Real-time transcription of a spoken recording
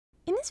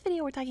this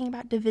video, we're talking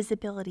about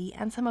divisibility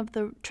and some of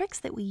the tricks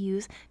that we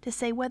use to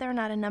say whether or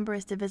not a number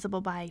is divisible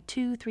by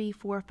 2, 3,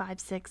 4, 5,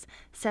 6,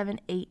 7,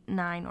 8,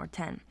 9, or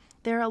 10.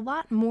 There are a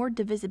lot more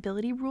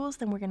divisibility rules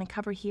than we're going to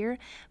cover here,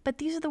 but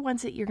these are the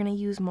ones that you're going to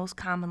use most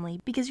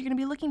commonly because you're going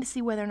to be looking to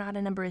see whether or not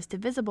a number is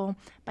divisible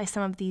by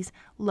some of these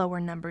lower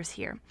numbers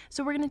here.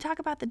 So we're going to talk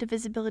about the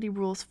divisibility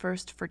rules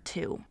first for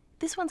 2.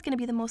 This one's going to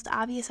be the most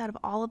obvious out of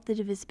all of the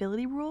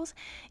divisibility rules.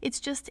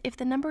 It's just if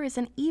the number is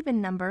an even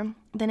number,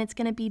 then it's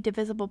going to be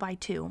divisible by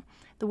 2.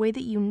 The way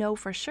that you know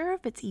for sure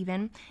if it's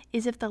even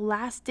is if the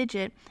last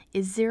digit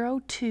is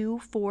 0, 2,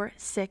 4,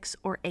 6,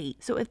 or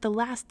 8. So if the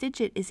last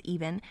digit is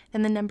even,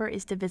 then the number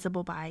is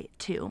divisible by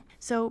 2.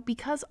 So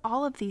because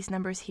all of these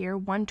numbers here,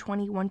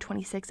 120,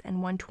 126, and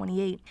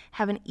 128,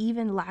 have an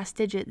even last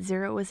digit,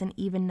 0 is an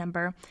even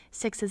number,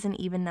 6 is an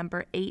even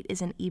number, 8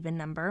 is an even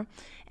number,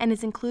 and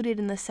is included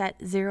in the set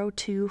 0,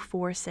 2,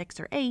 4, 6,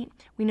 or 8,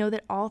 we know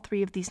that all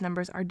three of these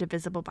numbers are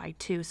divisible by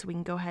 2, so we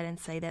can go ahead and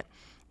say that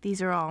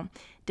these are all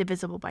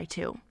divisible by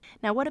 2.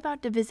 Now what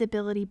about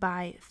divisibility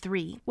by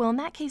 3? Well, in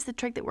that case, the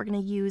trick that we're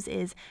going to use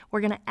is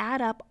we're going to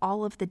add up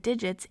all of the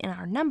digits in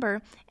our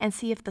number and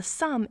see if the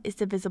sum is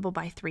divisible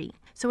by 3.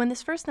 So in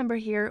this first number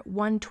here,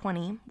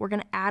 120, we're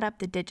going to add up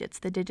the digits.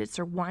 The digits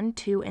are 1,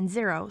 2, and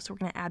 0, so we're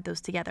going to add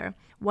those together.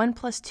 1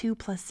 plus 2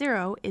 plus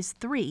 0 is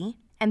 3.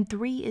 And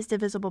 3 is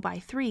divisible by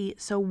 3,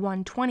 so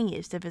 120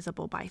 is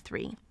divisible by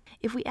 3.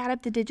 If we add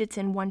up the digits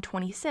in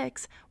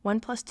 126, 1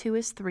 plus 2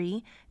 is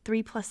 3,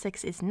 3 plus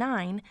 6 is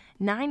 9,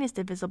 9 is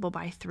divisible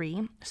by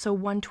 3, so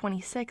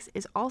 126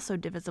 is also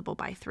divisible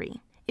by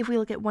 3. If we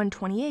look at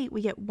 128,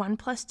 we get 1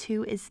 plus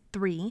 2 is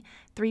 3,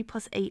 3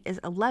 plus 8 is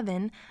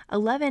 11,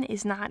 11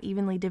 is not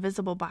evenly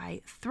divisible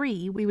by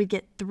 3, we would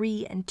get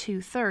 3 and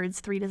 2/3,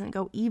 3 doesn't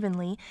go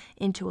evenly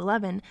into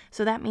 11,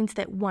 so that means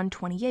that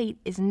 128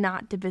 is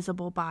not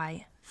divisible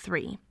by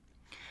 3.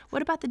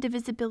 What about the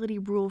divisibility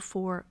rule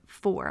for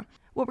 4?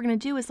 What we're going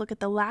to do is look at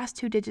the last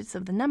two digits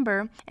of the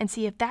number and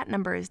see if that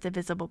number is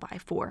divisible by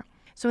 4.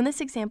 So in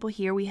this example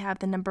here, we have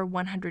the number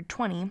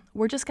 120.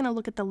 We're just going to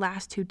look at the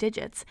last two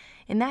digits.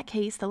 In that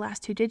case, the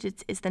last two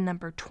digits is the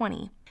number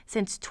 20.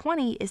 Since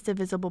 20 is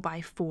divisible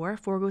by 4,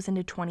 4 goes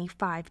into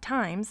 25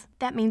 times,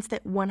 that means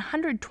that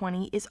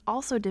 120 is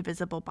also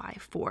divisible by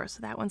 4, so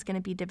that one's going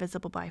to be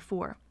divisible by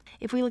 4.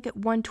 If we look at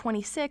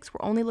 126,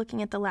 we're only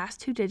looking at the last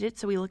two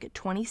digits, so we look at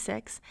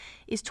 26.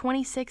 Is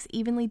 26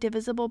 evenly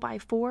divisible by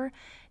 4?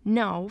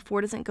 No,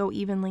 4 doesn't go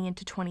evenly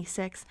into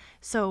 26,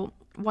 so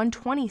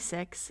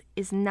 126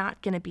 is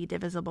not going to be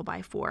divisible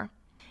by 4.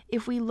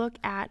 If we look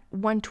at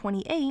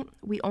 128,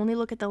 we only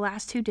look at the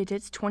last two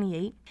digits,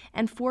 28,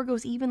 and 4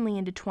 goes evenly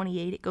into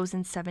 28, it goes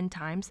in 7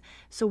 times,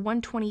 so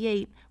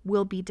 128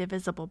 will be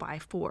divisible by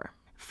 4.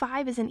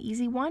 5 is an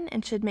easy one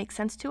and should make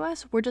sense to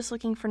us. We're just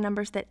looking for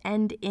numbers that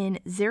end in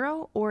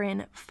 0 or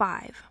in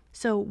 5.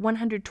 So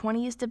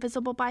 120 is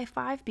divisible by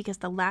 5 because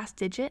the last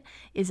digit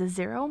is a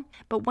 0,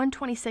 but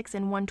 126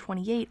 and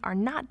 128 are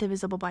not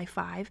divisible by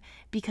 5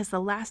 because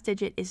the last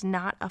digit is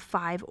not a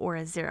 5 or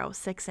a 0.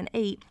 6 and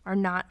 8 are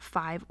not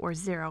 5 or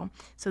 0,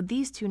 so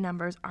these two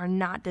numbers are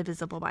not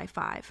divisible by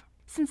 5.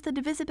 Since the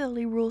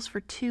divisibility rules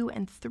for 2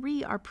 and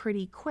 3 are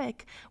pretty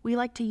quick, we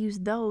like to use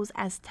those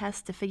as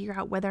tests to figure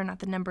out whether or not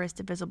the number is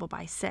divisible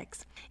by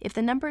 6. If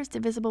the number is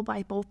divisible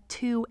by both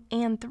 2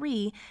 and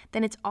 3,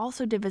 then it's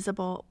also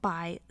divisible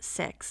by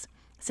 6.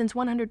 Since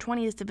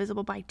 120 is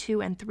divisible by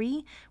 2 and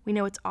 3, we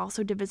know it's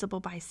also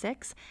divisible by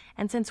 6.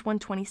 And since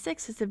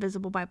 126 is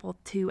divisible by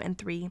both 2 and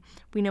 3,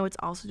 we know it's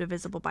also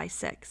divisible by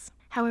 6.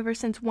 However,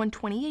 since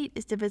 128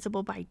 is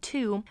divisible by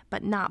 2,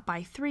 but not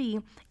by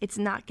 3, it's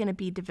not going to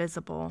be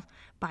divisible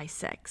by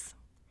 6.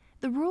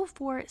 The rule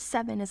for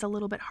 7 is a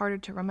little bit harder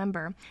to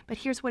remember, but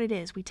here's what it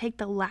is. We take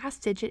the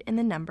last digit in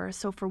the number,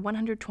 so for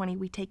 120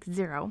 we take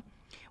 0.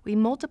 We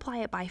multiply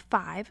it by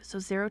 5, so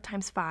 0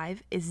 times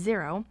 5 is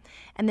 0,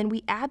 and then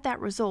we add that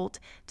result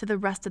to the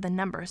rest of the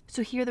numbers.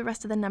 So here the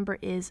rest of the number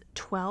is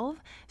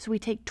 12, so we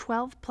take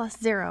 12 plus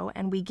 0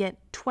 and we get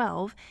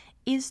 12.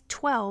 Is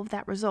 12,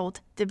 that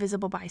result,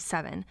 divisible by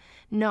 7?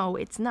 No,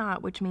 it's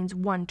not, which means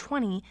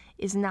 120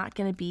 is not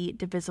going to be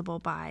divisible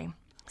by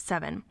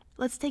 7.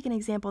 Let's take an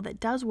example that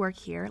does work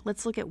here.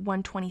 Let's look at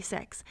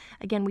 126.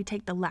 Again, we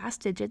take the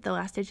last digit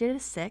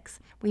is 6.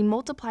 We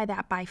multiply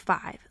that by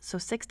 5. So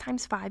 6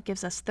 times 5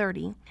 gives us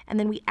 30. And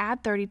then we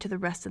add 30 to the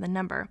rest of the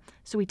number.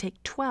 So we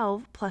take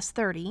 12 plus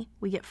 30,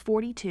 we get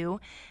 42.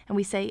 And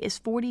we say, is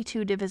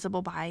 42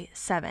 divisible by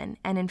 7?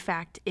 And in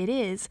fact, it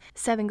is.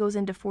 7 goes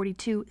into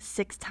 42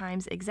 6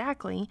 times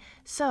exactly.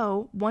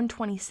 So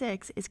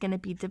 126 is going to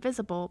be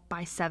divisible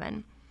by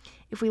 7.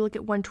 If we look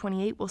at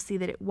 128, we'll see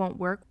that it won't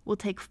work. We'll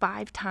take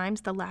 5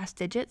 times the last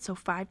digit, so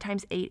 5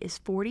 times 8 is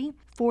 40.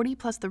 40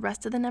 plus the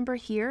rest of the number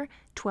here,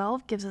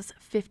 12, gives us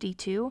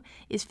 52.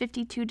 Is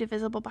 52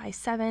 divisible by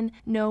 7?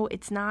 No,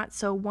 it's not,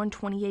 so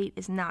 128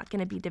 is not going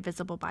to be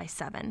divisible by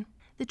 7.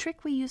 The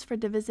trick we use for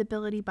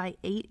divisibility by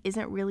 8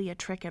 isn't really a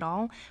trick at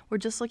all. We're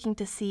just looking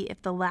to see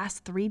if the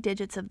last 3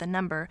 digits of the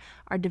number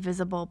are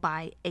divisible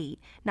by 8,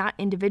 not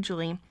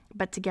individually,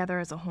 but together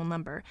as a whole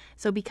number.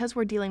 So because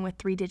we're dealing with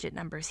 3-digit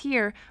numbers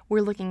here,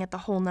 we're looking at the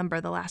whole number,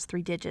 the last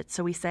 3 digits.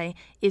 So we say,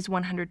 is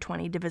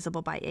 120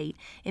 divisible by 8?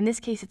 In this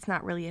case, it's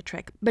not really a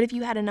trick. But if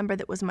you had a number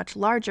that was much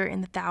larger,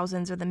 in the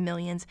thousands or the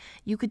millions,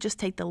 you could just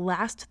take the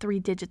last 3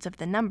 digits of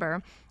the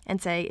number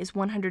and say, is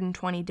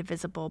 120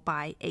 divisible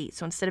by 8?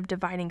 So instead of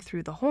dividing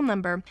through the whole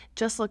number,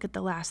 just look at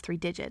the last 3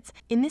 digits.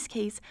 In this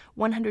case,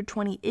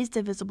 120 is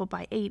divisible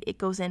by 8. It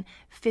goes in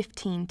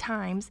 15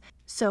 times.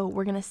 So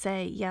we're going to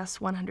say, yes,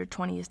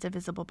 120 is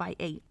divisible by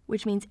 8,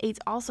 which means 8's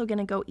also going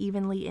to go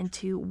evenly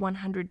into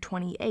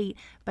 128,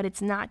 but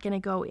it's not going to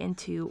go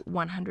into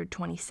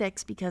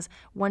 126 because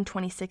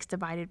 126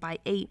 divided by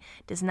 8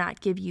 does not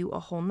give you a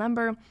whole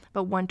number,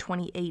 but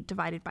 128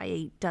 divided by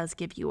 8 does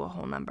give you a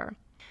whole number.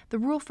 The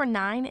rule for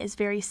 9 is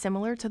very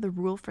similar to the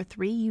rule for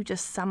 3. You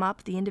just sum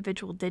up the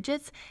individual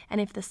digits,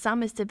 and if the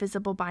sum is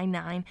divisible by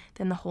 9,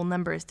 then the whole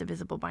number is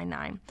divisible by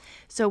 9.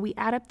 So we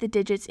add up the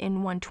digits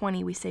in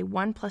 120. We say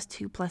 1 plus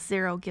 2 plus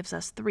 0 gives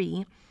us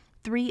 3.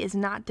 3 is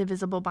not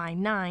divisible by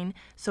 9,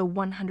 so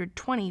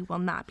 120 will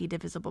not be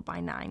divisible by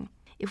 9.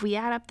 If we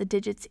add up the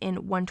digits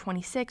in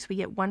 126, we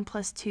get 1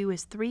 plus 2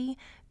 is 3,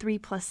 3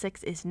 plus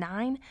 6 is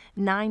 9.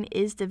 9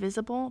 is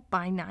divisible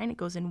by 9. It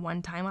goes in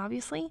 1 time,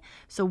 obviously,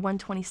 so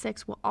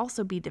 126 will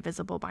also be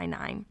divisible by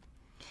 9.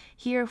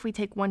 Here, if we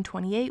take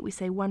 128, we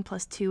say 1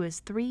 plus 2 is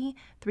 3,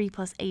 3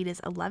 plus 8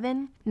 is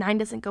 11. 9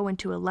 doesn't go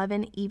into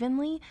 11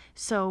 evenly,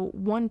 so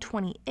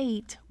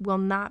 128 will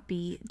not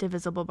be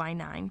divisible by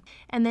 9.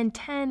 And then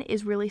 10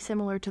 is really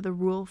similar to the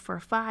rule for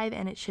 5,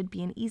 and it should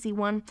be an easy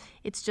one.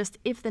 It's just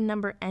if the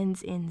number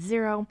ends in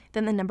 0,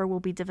 then the number will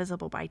be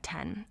divisible by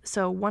 10.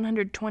 So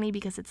 120,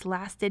 because its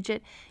last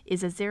digit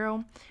is a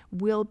 0,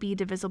 will be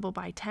divisible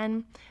by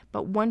 10,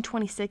 but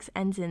 126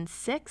 ends in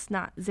 6,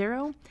 not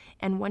 0,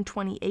 and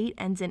 128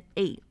 ends in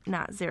 8,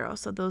 not 0,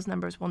 so those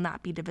numbers will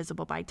not be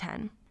divisible by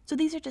 10. So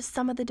these are just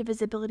some of the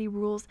divisibility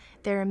rules.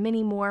 There are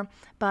many more,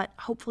 but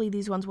hopefully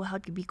these ones will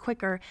help you be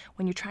quicker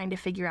when you're trying to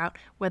figure out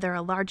whether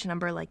a large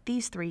number like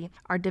these 3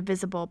 are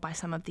divisible by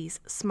some of these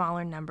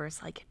smaller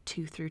numbers like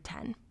 2 through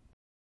 10.